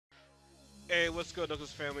Hey, what's good,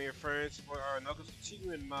 Knuckles family and friends? For our Knuckles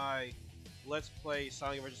continuing my Let's Play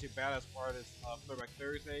Sonic Emergency Battle as part of this Throwback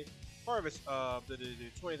Thursday, part of its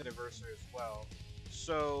the 20th anniversary as well.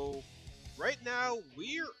 So, right now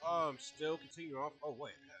we're still continuing off. Oh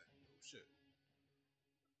wait, oh shit.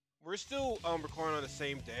 We're still recording on the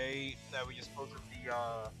same day that we just posted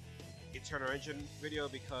the Eternal Engine video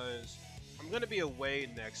because I'm gonna be away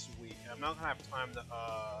next week. And I'm not gonna have time to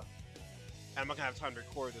I'm not gonna have time to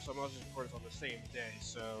record this, so I'm not just record this on the same day.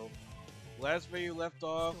 So, last video left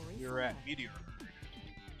off, we were at Meteor.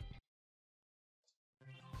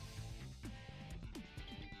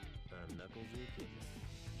 I'm Knuckles your kid.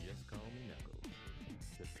 Just call me Knuckles.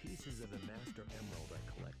 The pieces of the Master Emerald I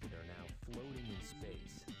collected are now floating in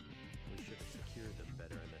space. We should have secured them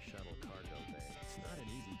better in the shuttle cargo bay. It's not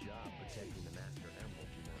an easy job protecting the Master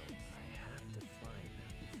Emerald, you know. I have to find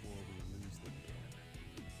them before we lose them again.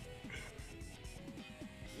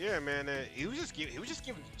 Yeah, man, he was just giving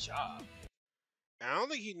the job. And I don't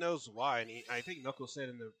think he knows why. And I think Knuckles said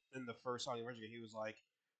in the first Sonic Emergency, he was like,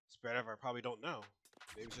 "It's better if I probably don't know.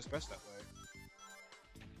 Maybe it's just best that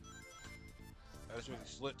way." That was really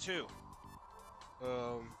slit too.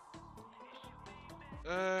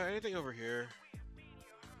 Anything over here?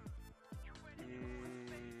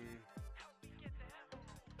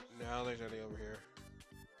 No, there's anything over here.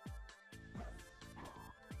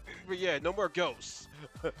 But yeah, no more ghosts.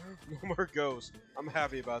 No more ghosts. I'm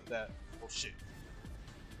happy about that. Oh shit.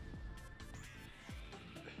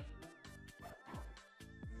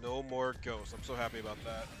 No more ghosts. I'm so happy about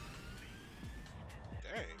that.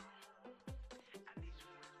 Dang.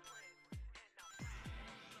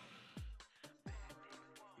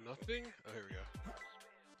 Nothing? Oh, here we go.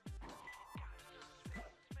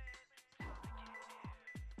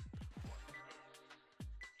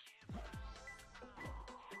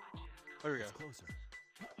 There we go. It's closer.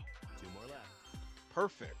 2 more left.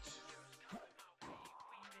 Perfect.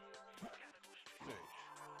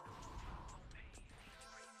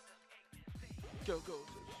 Go, go.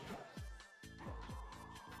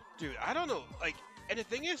 Dude, I don't know. Like, and the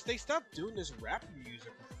thing is, they stopped doing this rap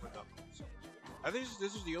music for Knuckles. I think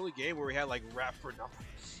this was the only game where we had, like, rap for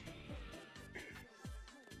Knuckles.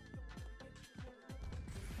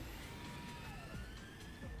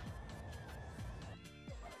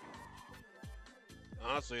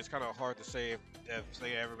 Honestly, it's kind of hard to say if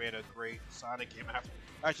Sega ever made a great Sonic game after.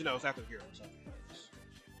 Actually, no, it was after Heroes.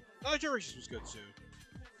 Other Generations was good too.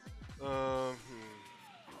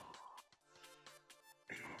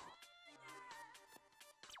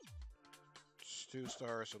 It's 2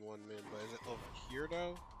 stars and 1 min, but is it over here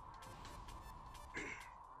though?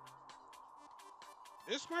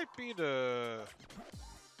 This might be the.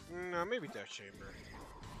 No, maybe Death Chamber.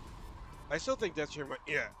 I still think Death Chamber.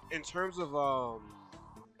 Yeah, in terms of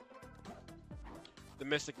the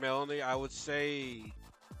Mystic Melody, I would say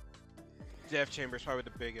Death Chamber is probably the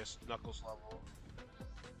biggest Knuckles level.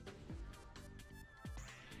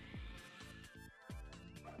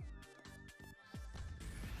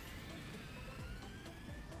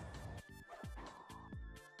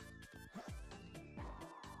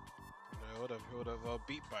 No, it would have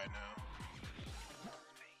beat by now.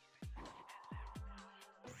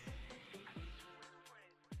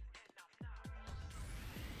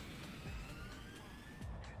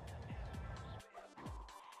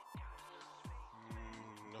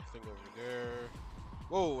 Nothing over there.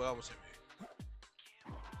 Whoa, that almost hit me.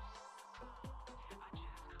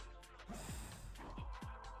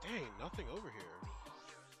 Dang, nothing over here.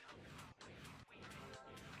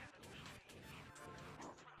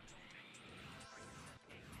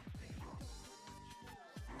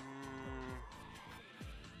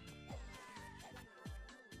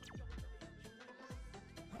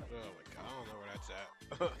 Oh my god, I don't know where that's at.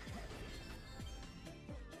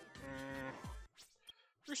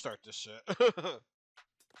 Restart this shit.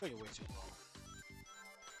 Taking way too long.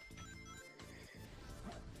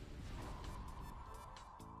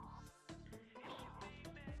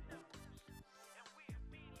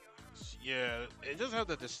 Yeah, it does have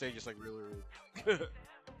that this stage is like really big.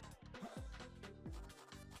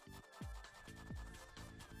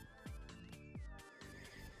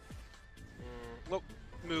 Nope.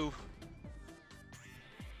 Move.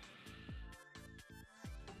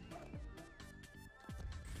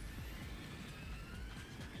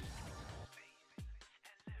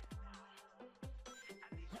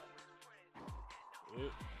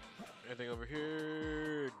 Anything over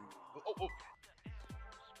here? Oh, oh.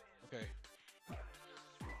 Okay.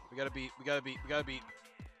 We gotta beat.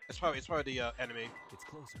 It's probably the enemy. It's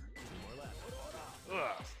closer. 2 more left.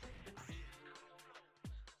 Ugh.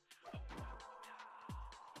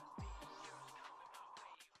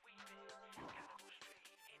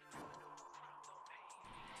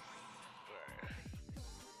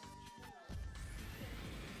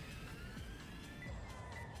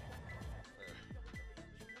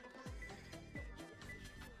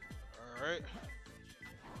 Alright.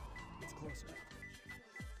 It's closer.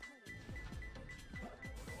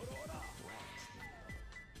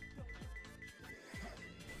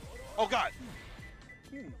 Oh god!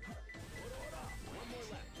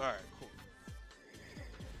 Alright, cool.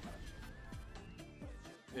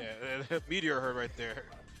 Yeah, meteor her right there.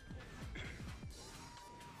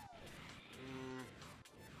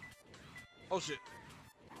 Oh shit.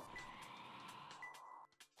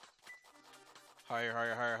 Higher,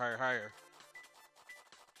 higher, higher, higher, higher.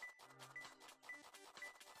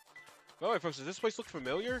 By the way, folks, does this place look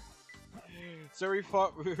familiar? It's where we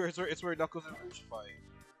fought. It's where Knuckles and Rouge fight.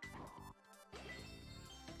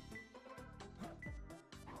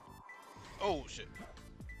 Oh shit.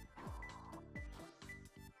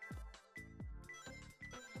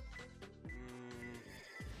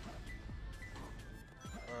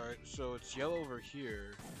 Alright, so it's yellow over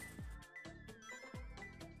here.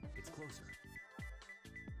 It's closer.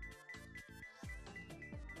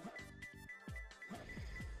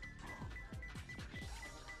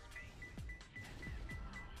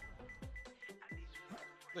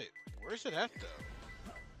 Wait, where's it at though?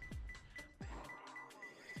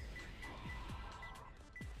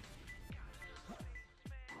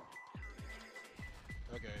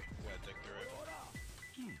 Okay, we gotta dig through it.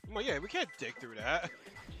 I'm like, yeah, we can't dig through that.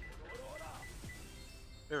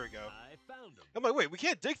 There we go. I found him. I'm like, wait, we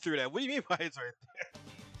can't dig through that. What do you mean by it's right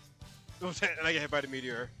there? And I get hit by the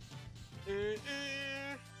meteor.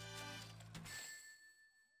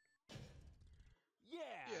 Yeah,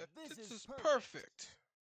 this is perfect.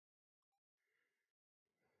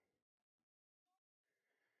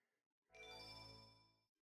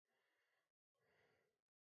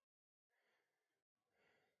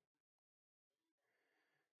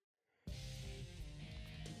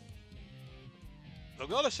 Look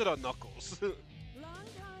at all that shit on Knuckles. Long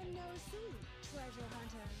time no see, treasure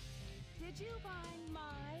hunter. Did you find my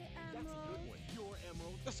That's a emerald? good one. Your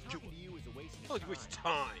emerald. That's a good Talking one. to you is a waste of Oh, time. you waste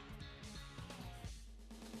time.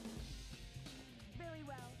 Very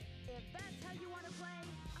well. If that's how you want to play,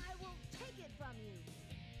 I will take it from you.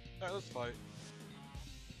 Alright, let's fight.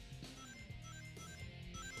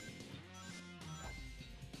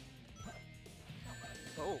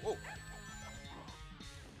 Oh, oh.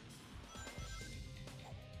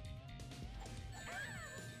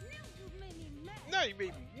 Now you've made me mad. Now you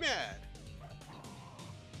made me mad.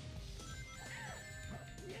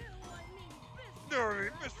 You, I mean business. No, I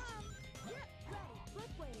mean business. Get ready.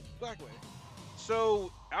 Let's wait. Black way.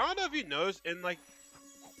 So, I don't know if you noticed in like...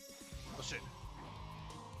 Oh shit.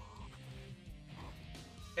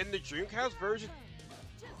 In the Dreamcast version...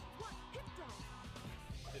 Just what hit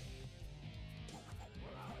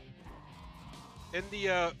that? In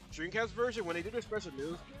the Dreamcast version, when they do their special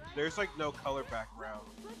moves, there's like no color background.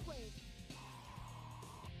 Let's wait.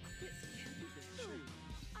 This can't be the truth.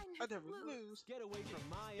 I never lose. Get away from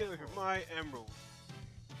my Get away emerald. from my emerald.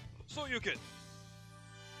 So you can.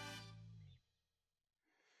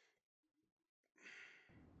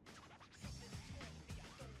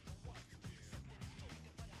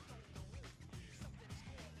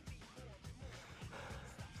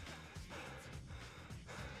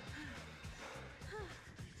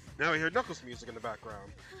 Now we hear Knuckles music in the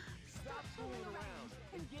background. Stop fooling around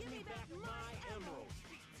and give me back my emerald.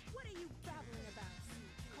 What are you babbling about?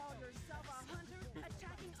 Call yourself a hunter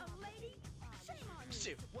attacking a lady? Shame on you.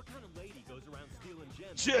 Shit. What kind of lady goes around stealing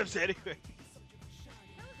gems? Gems anyway.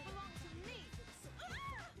 Those belong to me.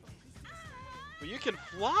 But you can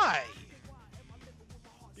fly.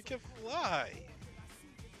 You can fly.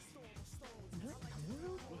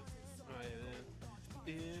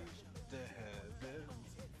 In the heaven.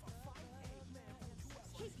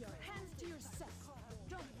 Keep your hands to yourself.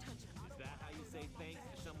 Don't touch me. Is that how you say thanks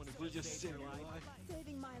to someone who We just just saved saved your your life? life.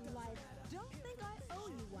 Saving my life. Don't think I owe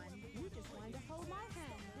you one. You just wanted to hold my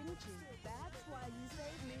hand, didn't you? That's why you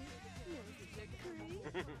saved me. Mr. Cree.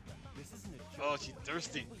 This isn't a joke. Oh, she's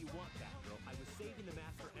thirsty. What do you want, Batgirl? I was saving the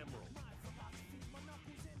Master Emerald.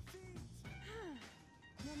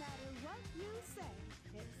 No matter what you say,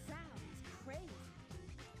 it sounds crazy.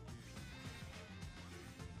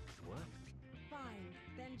 What? Fine,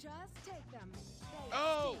 then just take them. They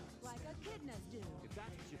Oh! stink like echidnas do. If that's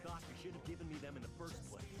what you thought, you should have given me them in the first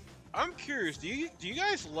place. I'm curious. Do you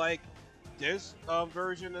guys like this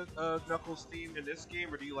version of Knuckles' theme in this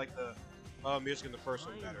game, or do you like the music in the first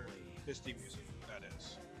one better? Finally. His theme music, that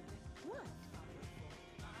is. What?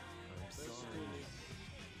 I'm sorry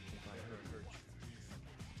if I hurt you.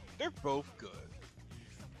 They're both good.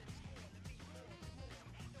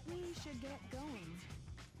 We should get going.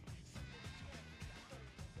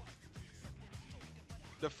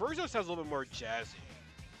 The first one sounds a little bit more jazzy.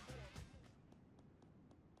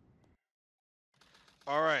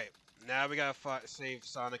 All right, now we gotta save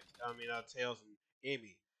Sonic. I mean, Tails and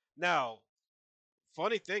Amy. Now,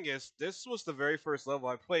 funny thing is, this was the very first level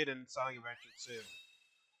I played in Sonic Adventure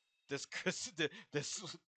 2.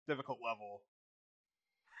 This difficult level.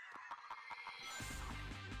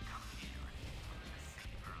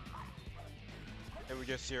 And we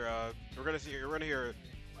just hear we're gonna hear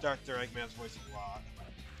Dr. Eggman's voice a lot.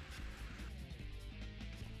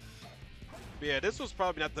 But yeah, this was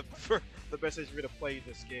probably not the the best way for me to play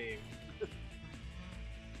this game.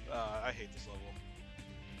 I hate this level.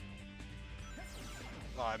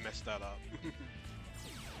 Oh, I messed that up.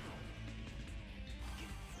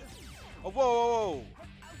 Oh, whoa, whoa, whoa!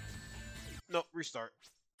 No, restart.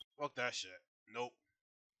 Fuck that shit. Nope.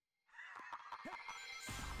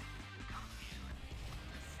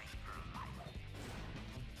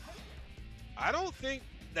 I don't think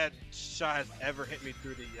that shot has ever hit me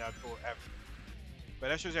through the door ever. But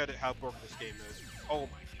that shows you how broken this game is. Oh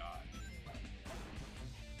my god.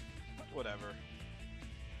 Whatever.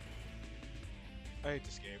 I hate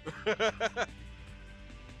this game.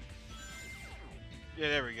 Yeah,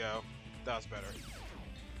 there we go. That was better.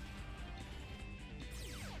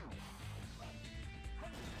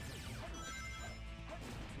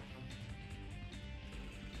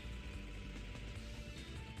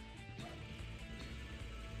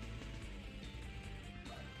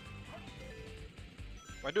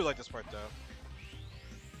 I do like this part though.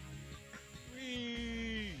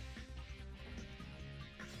 Whee!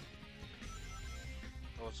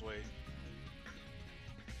 Oh, let's wait.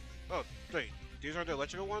 Oh, wait. These aren't the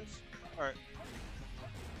electrical ones? Alright.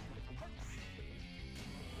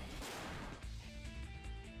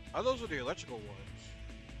 Oh, those are the electrical ones.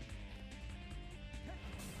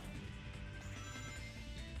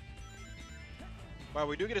 Wow,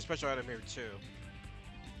 we do get a special item here too.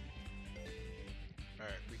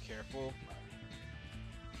 Alright, be careful.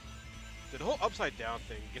 The whole upside down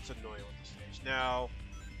thing gets annoying on this stage. Now,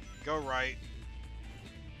 go right.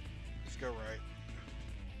 Let's go right.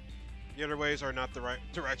 The other ways are not the right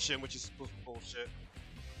direction, which is bullshit.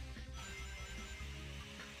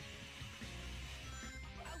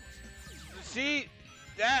 See?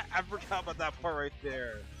 That, I forgot about that part right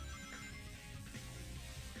there.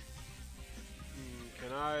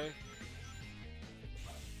 Can I?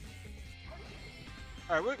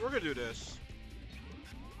 Alright, we're gonna do this.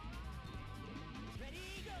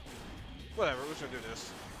 Whatever, we're just gonna do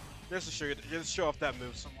this. Just to show you, just show off that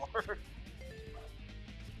move some more.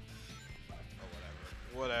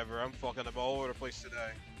 Oh, whatever, I'm fucking up all over the place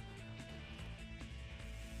today.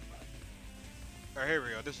 Alright, here we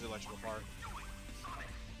go. This is the electrical part.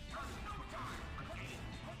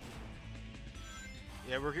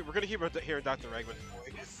 Yeah, we're gonna keep hearing Dr.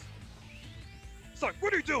 Eggman's voice. Sonic,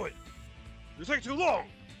 what are you doing? You're taking too long!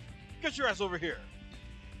 Get your ass over here!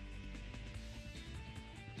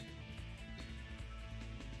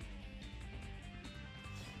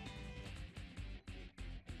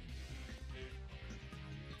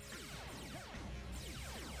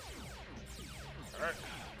 Alright.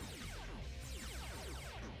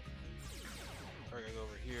 Alright, go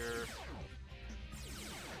over here.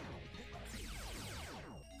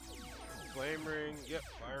 Flame ring, yep,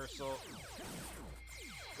 fire assault.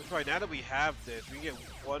 That's right, now that we have this, we can get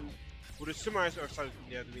one. Well, there's some items that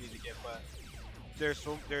we need to get, but there's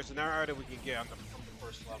another item we can get on the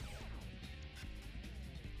first level.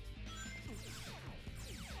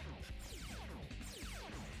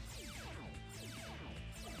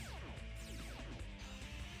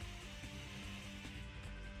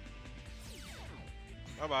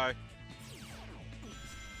 Bye bye.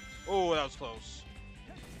 Oh, that was close.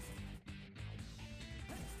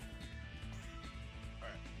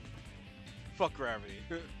 Alright. Fuck gravity.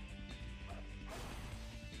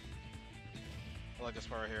 I like this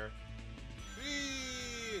part right here.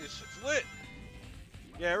 Whee! This shit's lit!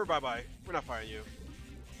 Yeah, we're bye-bye. We're not fighting you.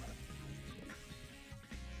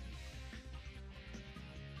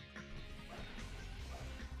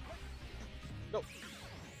 No.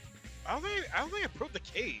 I don't think I broke the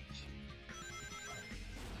cage.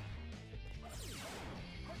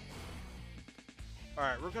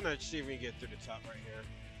 Alright, we're gonna see if we can get through the top right here.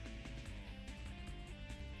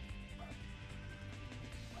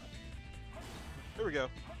 Here we go.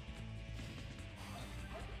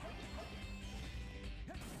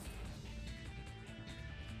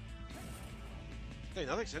 Hey,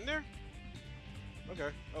 nothing's in there? Okay,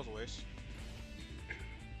 that was a waste.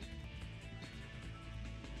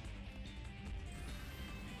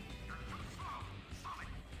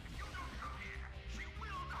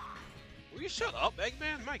 Will you shut up,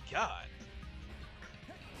 Eggman? My god.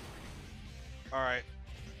 Alright.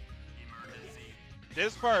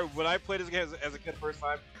 This part, when I played this game as a kid first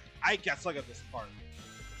time, I got stuck at this part.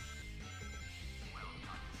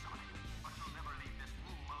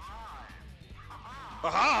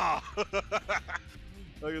 Aha! I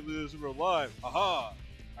can do this real live. Aha!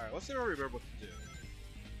 Alright, let's see if I remember what to do.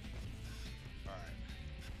 Alright.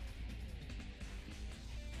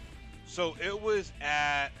 So it was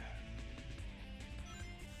at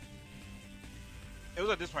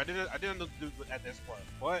this part. I didn't do it at this part.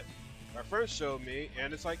 But my friend showed me,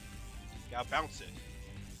 and it's like, you gotta bounce it.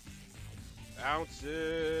 Bounce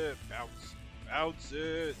it. Bounce. Bounce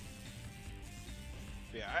it.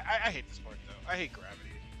 Yeah, I hate this part though. I hate gravity.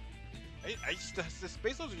 I just, the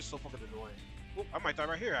space levels are just so fucking annoying. Oh, I might die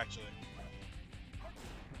right here actually.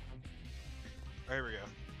 Oh, here we go.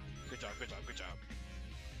 Good job, good job, good job.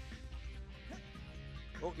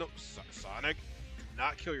 Oh no, Sonic, do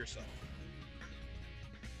not kill yourself.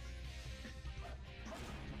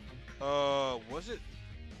 Was it?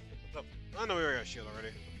 Oh, I know we already got a shield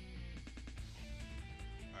already.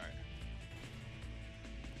 Alright.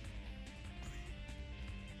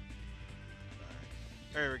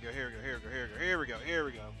 Alright. Here we go, here we go, here we go, here we go, here we go, here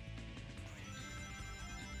we go.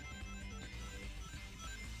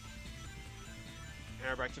 And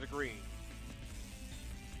we're back to the green.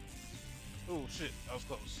 Oh shit, that was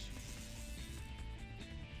close.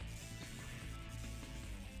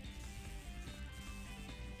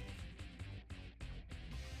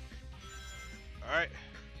 Alright.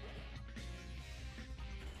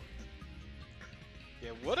 Yeah,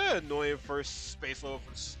 what an annoying first space level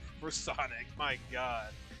for Sonic. My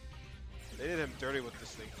god. They did him dirty with this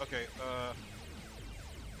thing. Okay,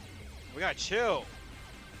 we gotta chill.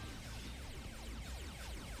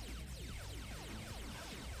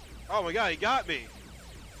 Oh my god, he got me.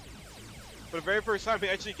 For the very first time, he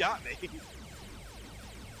actually got me.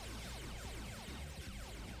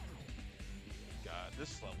 God,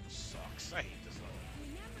 this level sucks. I hate this level.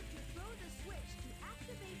 Remember to throw the switch to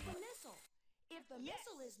activate the missile. If the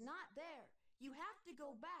missile is not there, you have to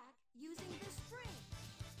go back using the spring.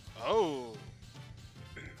 Oh.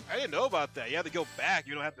 I didn't know about that. You have to go back.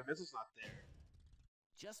 You don't have the missile's not there.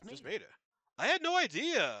 Just made it. I had no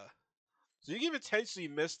idea. So you can potentially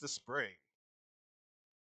miss the spring.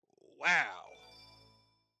 Wow.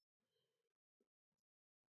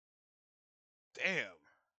 Damn.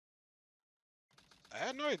 I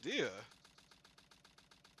had no idea.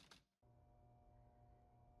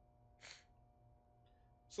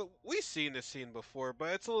 So we've seen this scene before,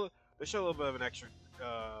 but it's a little, they show a little bit of an extra,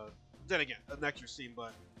 then again, an extra scene,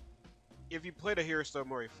 but if you played a Hero Stone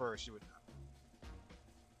Mori first, you would know.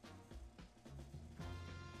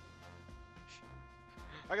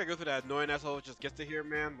 I gotta go through that annoying asshole who just gets to here,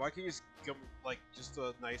 man. Why can't you just go, like, just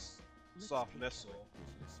a nice, soft missile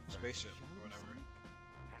spaceship or whatever?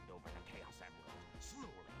 Hand over the Chaos Emerald slowly,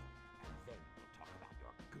 and then we'll talk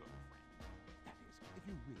about your girlfriend. That is, if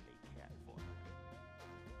you really care for her.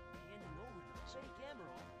 Handing over the fake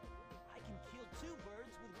emerald, I can kill two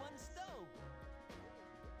birds with one stone.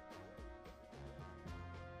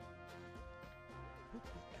 Put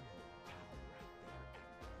the emerald down right there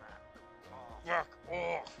and back off. Fuck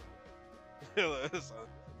off!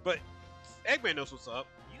 But Eggman knows what's up.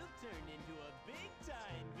 You've turned into a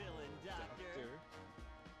big-time villain, Doctor.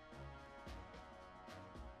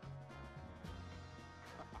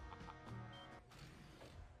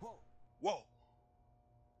 Whoa! Whoa!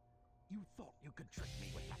 You thought you could trick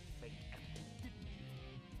me with that fake emerald, didn't you?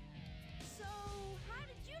 So, how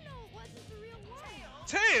did you know it wasn't the real one?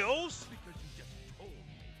 Tails! Because you just told me,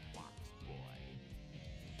 Fox Boy.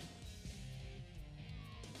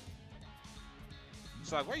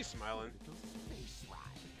 So, why are you smiling? Little space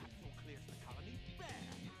ride capsule clears the colony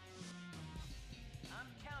bad. I'm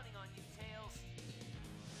counting on you, Tails.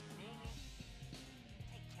 Amy,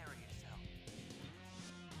 take care of yourself.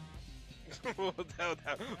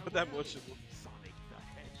 What that motion? Sonic the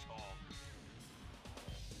Hedgehog.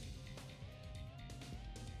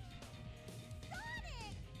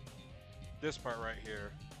 Sonic! This part right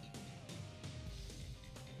here.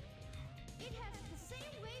 It has the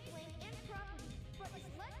same wavelength and properties, but is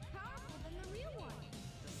less powerful than the real one.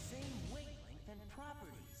 The same wavelength and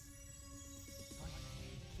properties. But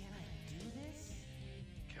can I do this?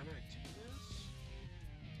 Can I do this?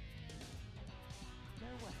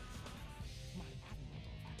 Farewell, my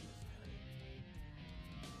admirable adversary.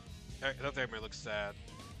 That Eggman looks sad.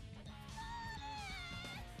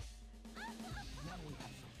 Now we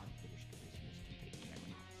have some unfinished business to take care of.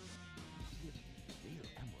 With the real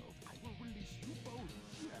emerald, I will release you both.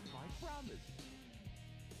 You have my promise.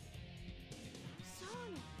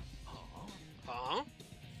 Sonic! Huh? Huh?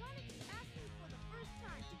 Sonic is asking for the first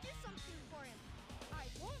time to do something for him.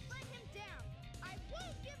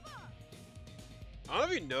 I don't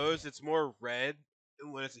know if you noticed, it's more red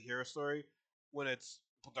when it's a hero story. When it's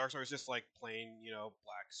Dark Story, it's just like plain, you know,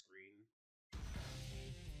 black screen.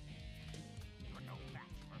 You're no match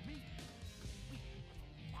for me.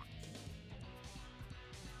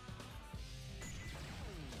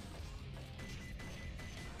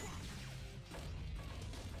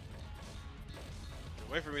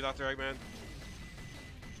 Wait for me, Dr. Eggman.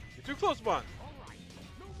 You're too close, man.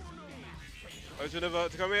 I should have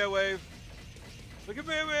took a Mega Wave. Look at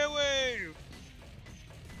Mega Wave.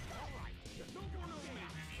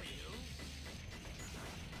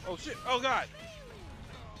 Oh shit! Oh god!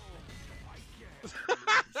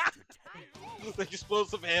 The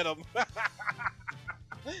explosive hit him.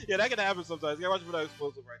 Yeah, that can happen sometimes. You gotta watch for that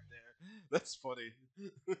explosive right there. That's funny.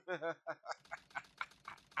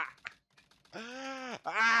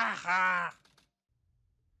 Ah!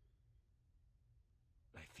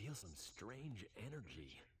 I feel some strange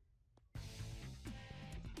energy.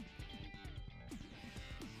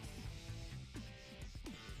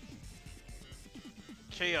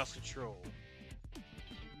 Chaos Control.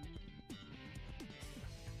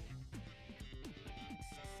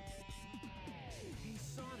 He's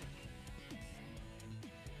Sonic.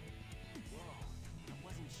 Whoa, I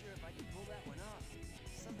wasn't sure if I could pull that one off.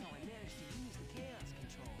 Somehow I managed to use the chaos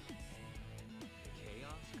control.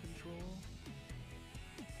 Chaos control?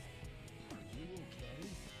 Are you okay?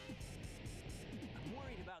 I'm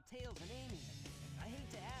worried about Tails and Amy. I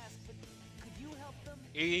hate to ask, but could you help them?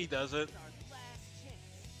 He doesn't. It's our last chance.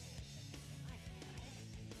 I got it.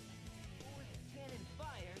 Before the cannon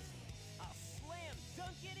fires, I'll slam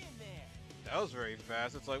dunk it in there. That was very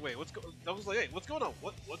fast. It's like, wait, what's going? Knuckles like, hey, what's going on?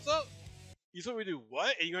 What's up? You told me to do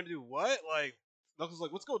what? And you're gonna do what? Like, Knuckles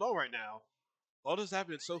like, what's going on right now? All this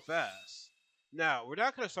happening so fast. Now, we're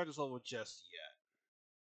not gonna start this level just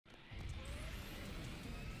yet.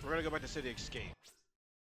 We're gonna go back to City Escape.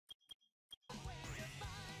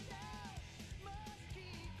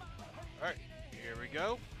 Alright, here we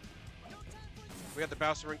go. We got the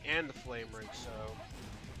Bowser Ring and the Flame Ring, so...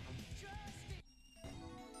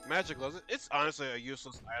 Magic gloves. It's honestly a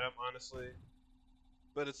useless item, honestly.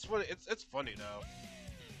 But it's funny. It's funny though.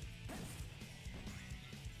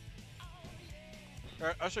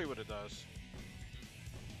 Alright, I'll show you what it does.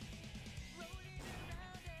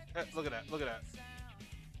 Hey, look at that! Look at that!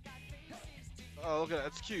 Oh, look at that!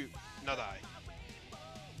 It's cute. Now die.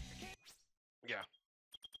 Yeah.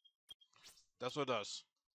 That's what it does.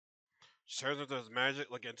 She turns into this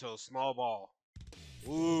magic, like into a small ball.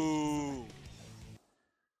 Ooh.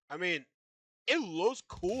 I mean, it looks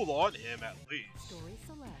cool on him at least. Story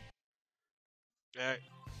select. Alright.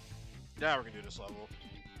 Now we're gonna do this level.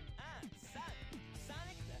 I'm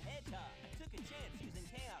Sonic the Hedgehog. I took a chance using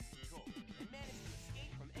chaos control and managed to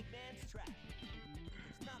escape from Eggman's trap.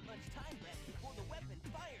 There's not much time left before the weapon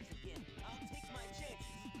fires again. I'll take my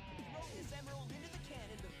chances. Throw this emerald into the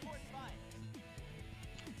cannon before it fires.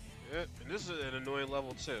 Yeah, and this is an annoying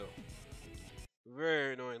level too.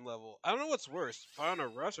 Very annoying level. I don't know what's worse,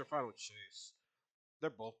 Final Rush or Final Chase. They're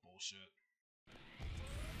both bullshit.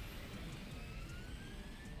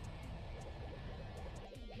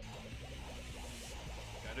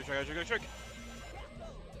 Gotta do trick.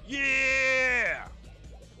 Yeah!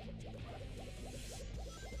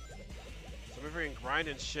 So we're freaking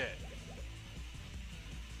grinding shit.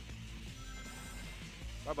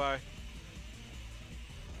 Bye bye.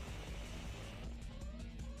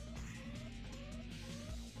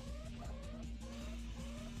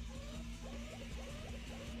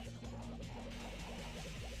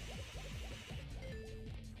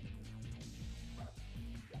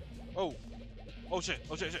 Oh. Oh shit.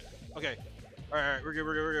 Oh shit, shit. Okay. Alright, we're good,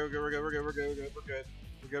 we're good, we're good, we're good, we're good, we're good, we're good,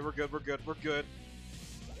 we're good, we're good, we're good, we're good.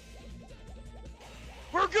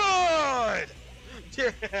 We're good!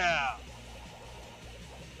 Yeah!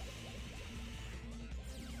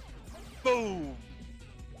 Boom!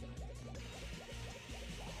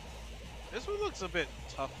 This one looks a bit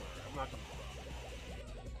tougher, I'm not gonna lie.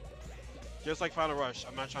 Just like Final Rush,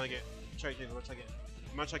 I'm not trying to get I'm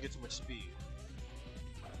not trying to get too much speed.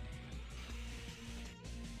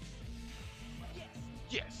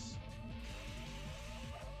 Yes.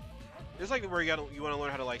 It's like where you want to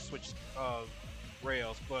learn how to like switch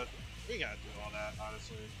rails, but you gotta do all that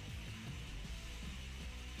honestly.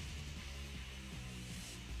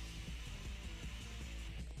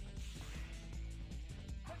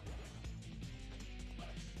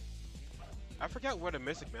 I forgot where the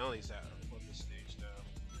Mystic Melody's at on this stage though.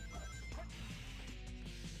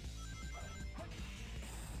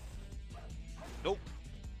 Nope.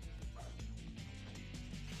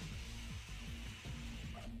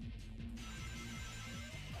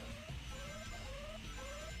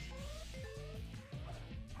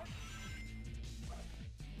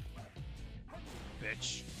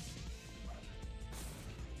 bitch.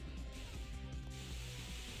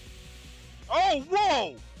 Oh,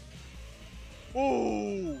 whoa!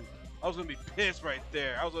 Ooh! I was gonna be pissed right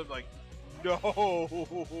there. I was gonna be like, no!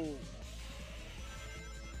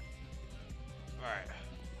 Alright.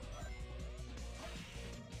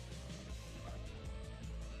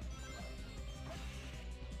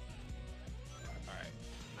 Alright.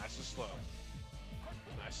 Nice and slow.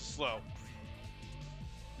 Nice and slow.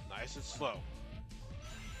 Nice and slow.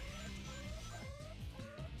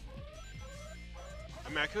 I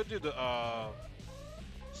mean, I could do the,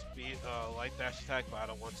 speed, light dash attack, but I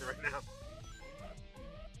don't want to right now.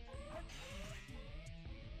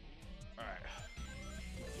 Alright.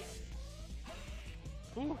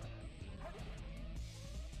 Whew.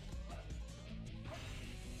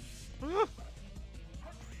 Whew.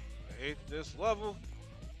 I hate this level.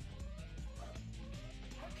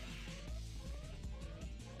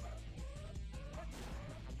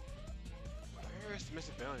 Where is the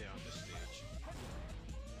missing bounty on this stage?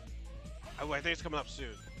 Oh, I think it's coming up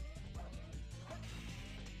soon.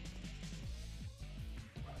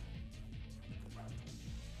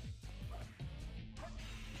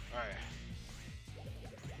 Alright.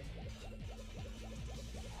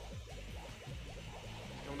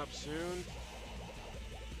 Coming up soon?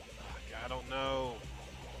 I don't know.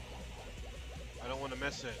 I don't want to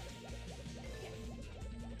miss it.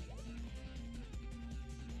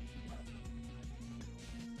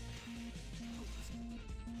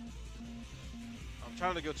 I'm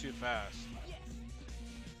trying to go too fast.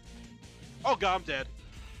 Oh god, I'm dead.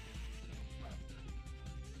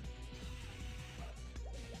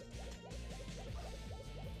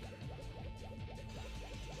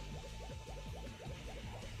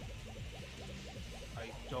 I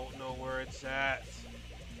don't know where it's at.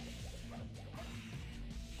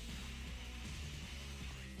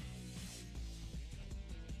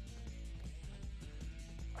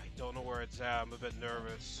 I don't know where it's at. I'm a bit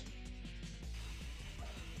nervous.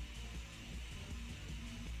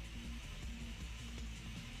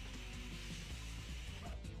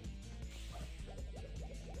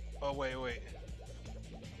 Oh, wait.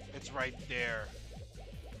 It's right there.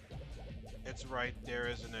 It's right there,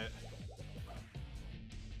 isn't it?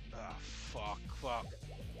 Ah, fuck.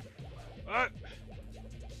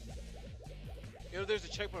 You know, there's a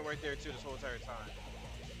checkpoint right there, too, this whole entire time.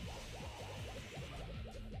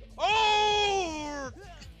 Oh!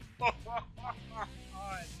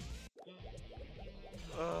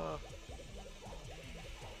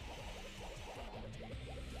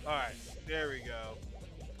 Alright, there we go.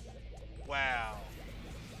 Wow.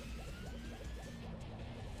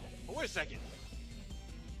 Oh, wait a second.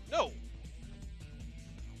 No!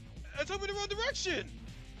 I took me the wrong direction!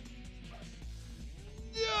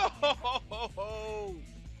 No!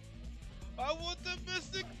 I want the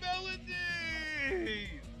Mystic Melody!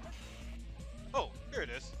 Oh, here it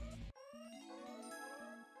is.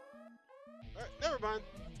 Alright, never mind.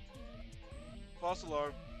 False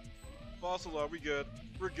alarm. False alarm, we good.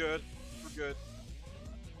 We're good.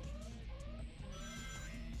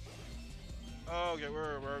 Oh, okay,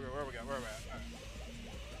 where we at?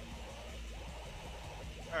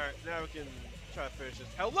 Alright, now we can try to finish this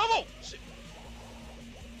hell level! Shit!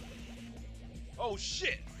 Oh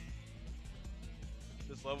shit!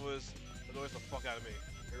 This level annoys the fuck out of me.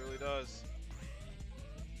 It really does.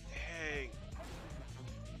 Dang.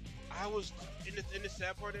 I was in the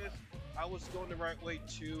sad part is I was going the right way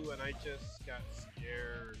too, and I just got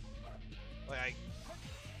scared. Like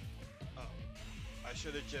I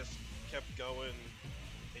should have just kept going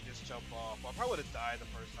and just jump off. I probably would have died the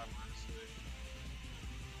first time, honestly.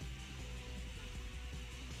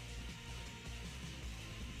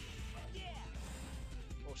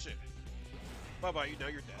 Oh shit. Bye bye, now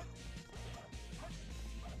you're dead.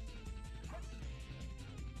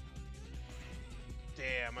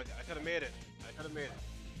 Damn, I could have made it.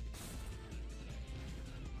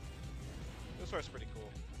 This part's pretty cool.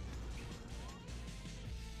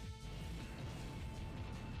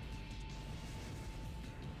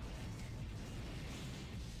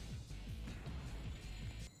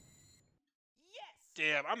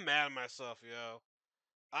 Damn, I'm mad at myself, yo.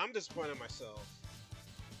 I'm disappointed in myself.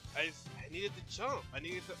 I needed to jump. I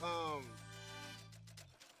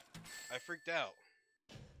freaked out.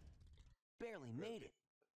 Barely made it.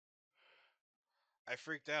 I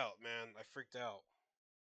freaked out, man. I freaked out.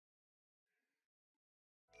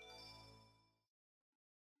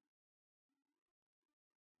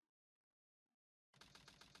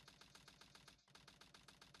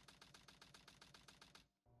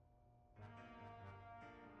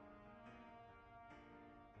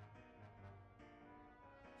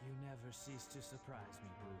 You never never cease to surprise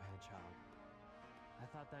me, Blue Hedgehog. I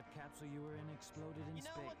thought that capsule you were in exploded in You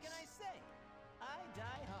know, space. what can I say? I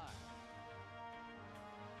die hard.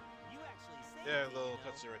 You actually saved Yeah, a me, little you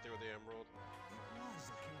know? cutscene right there with the emerald. It was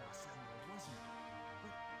a Chaos Emerald, wasn't it?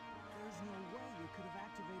 But there's no way you could have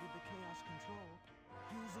activated the Chaos Control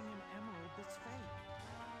using an emerald that's fake.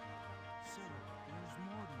 So, there's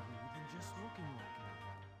more to you than just looking like that.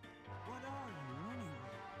 What are you,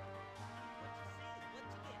 anyway? What you see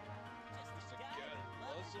is what you get. Just Just a guy that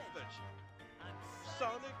loves loves adventure. adventure. I'm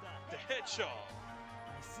Sonic the Hedgehog.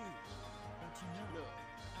 I see. But you know, No,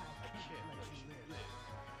 I can't let you live.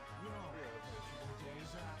 Your adventuring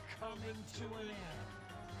days are coming to an end.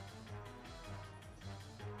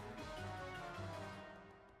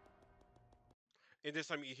 And this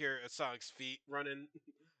time you hear Sonic's feet running.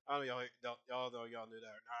 I don't know y'all know y'all knew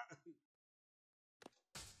that or not.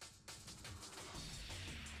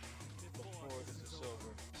 Before this is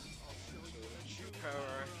over, I'll show you the true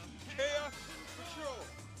power. Chaos Control.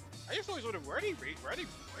 I just always wondered where did he run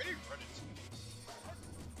into?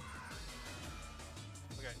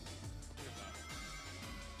 Okay.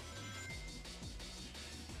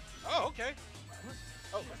 Oh, okay.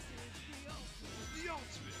 Oh. The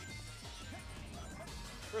ultimate.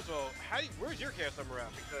 First of all, where's your Chaos Emerald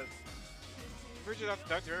at? Because pretty sure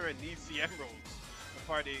Dr. Emerald needs the emeralds as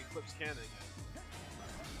part of the Eclipse canon again.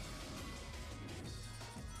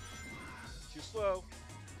 Too slow.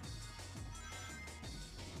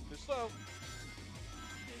 Too slow.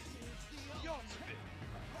 The ultimate.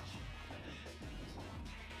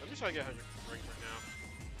 Let me try to get 100 rings right now.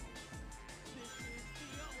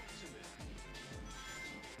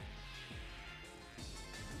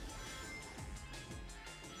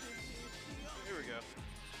 Here we go.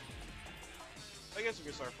 I guess we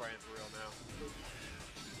can start fighting for real now.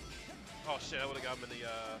 Oh shit, I would've got him in the,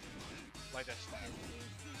 like that shit.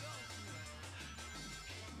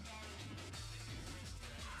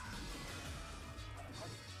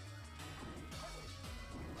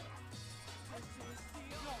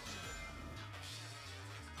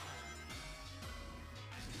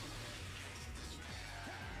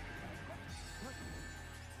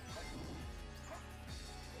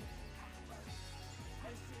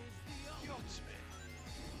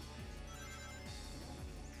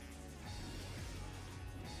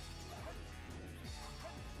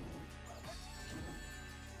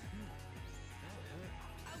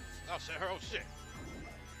 Oh shit, oh shit.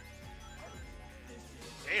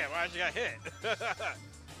 Damn, I actually got hit. Time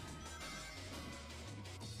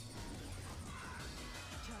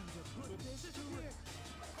to put this to work.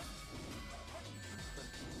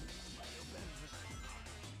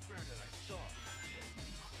 Where did I start?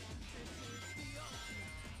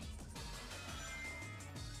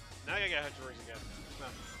 Now I gotta have to rings again. No.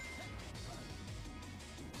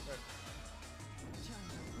 Time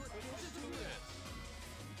to put this to work.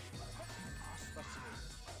 I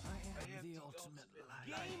am the ultimate light.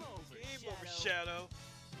 Game over, Game over, Shadow. Shadow.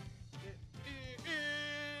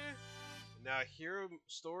 Now, hero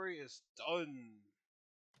story is done.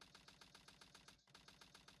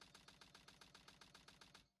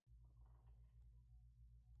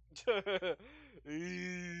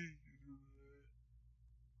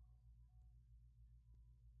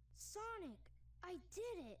 Sonic, I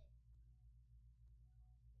did it.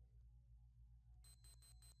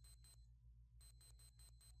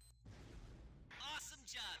 Awesome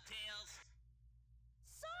job, Tails.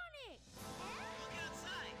 Sonic! Look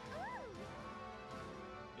outside.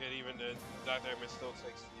 And even then, Dr. Eggman still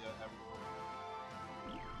takes the emerald.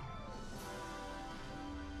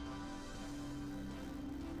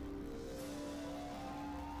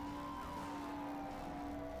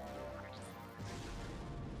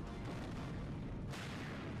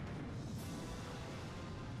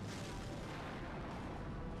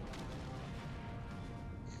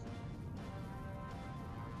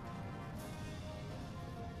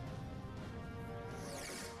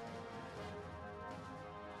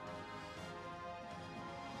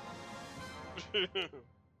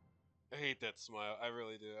 I hate that smile. I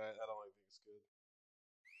really do. I don't like think it's good.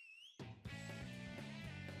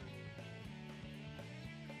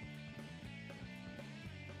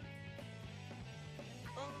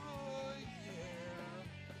 Oh yeah.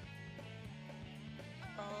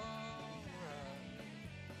 Alright.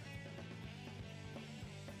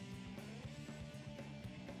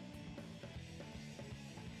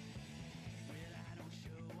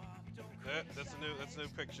 That's a new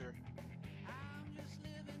picture.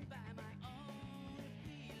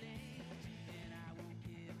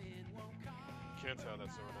 Can't tell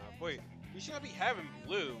that's someone else. Wait, you should not be having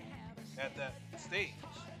blue at that stage.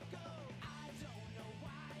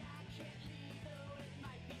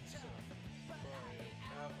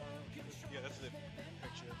 the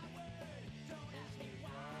picture.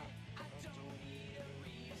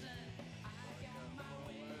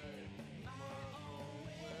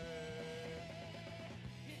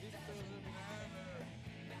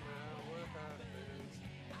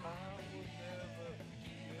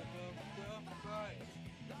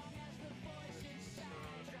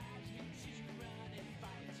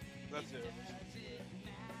 That's it.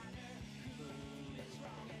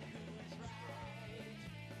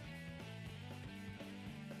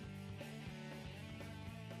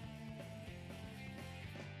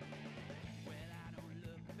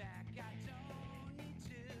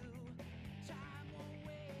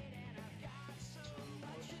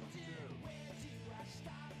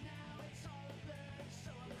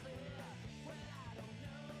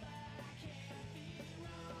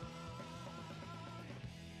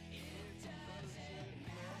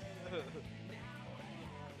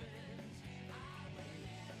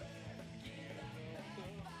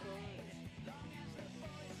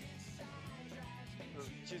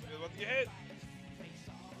 She's about to get hit.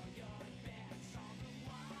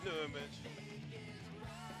 No image.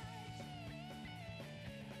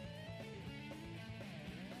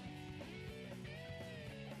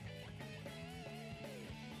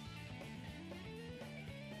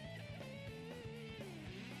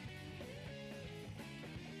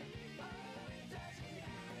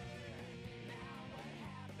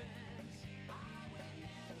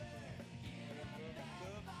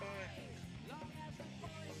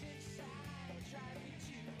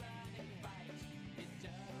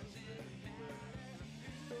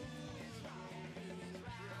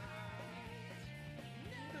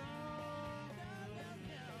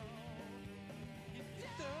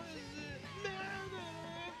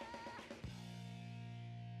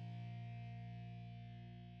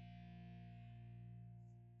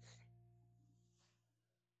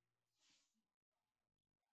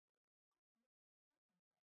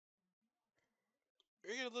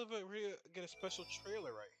 We're gonna get a special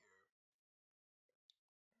trailer right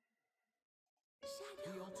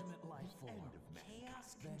The ultimate life form.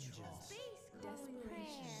 Chaos Vengeance.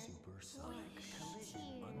 Desperation. Supersonic. Tears.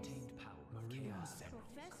 Untamed power of chaos.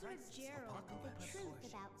 Professor Gerald, the truth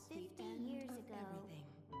about 50 years ago.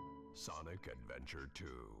 Sonic Adventure 2.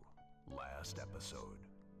 Last episode.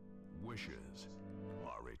 Wishes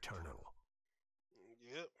are eternal.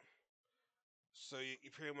 here. Yep. So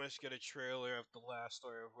you pretty much get a trailer of the last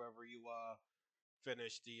story of whoever you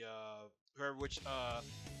finished the whoever which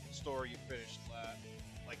story you finished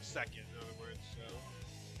like second, in other words.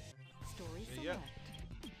 Story So yeah.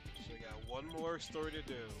 So we got one more story to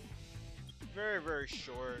do. Very, very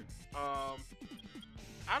short.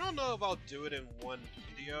 I don't know if I'll do it in one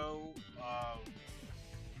video,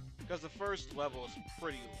 because the first level is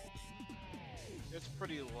pretty long. It's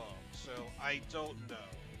pretty long, so I don't know.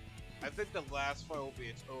 I think the last one will be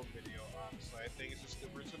its own video, honestly. I think it's just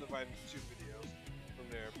we're just gonna divide into 2 videos from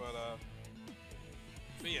there, but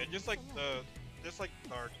yeah, just like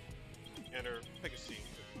Dark Enter, pick a scene,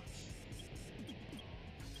 pretty much.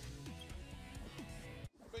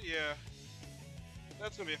 But yeah,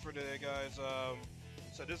 that's gonna be it for today, guys.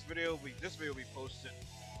 So this video will be posted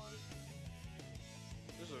on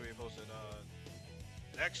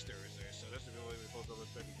next Thursday. So this video will be posted on the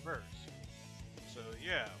 31st. So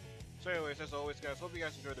yeah. So anyways, as always, guys, hope you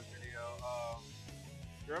guys enjoyed the video.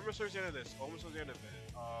 You're almost towards the end of this. Almost towards the end of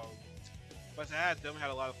it. But I had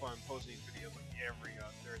a lot of fun posting these videos like every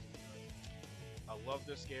Thursday. I love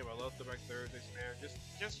this game. I love Throwback Thursdays, man.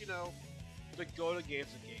 Just you know, the go-to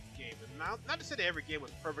game's a game. And not to say that every game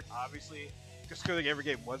was perfect, obviously, because clearly every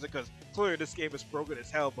game wasn't. Because clearly this game is broken as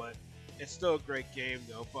hell, but it's still a great game,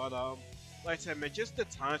 though. But like I said, man, just the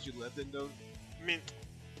times you lived in, though. I mean,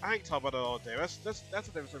 I ain't talk about it all day. That's a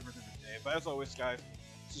different story for a different day. But as always, guys,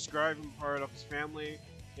 subscribe and be part of this family.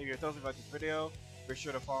 If you're telling me about this video, be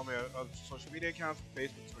sure to follow my other social media accounts,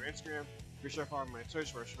 Facebook, Twitter, Instagram. Be sure to follow me on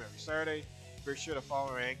Twitch, where I stream every Saturday. Be sure to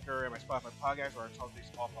follow my Anchor and my Spotify podcast, where I talk things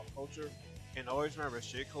all pop culture. And always remember, as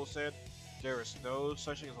J. Cole said, there is no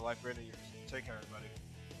such thing as a life greater than yours. Take care, everybody.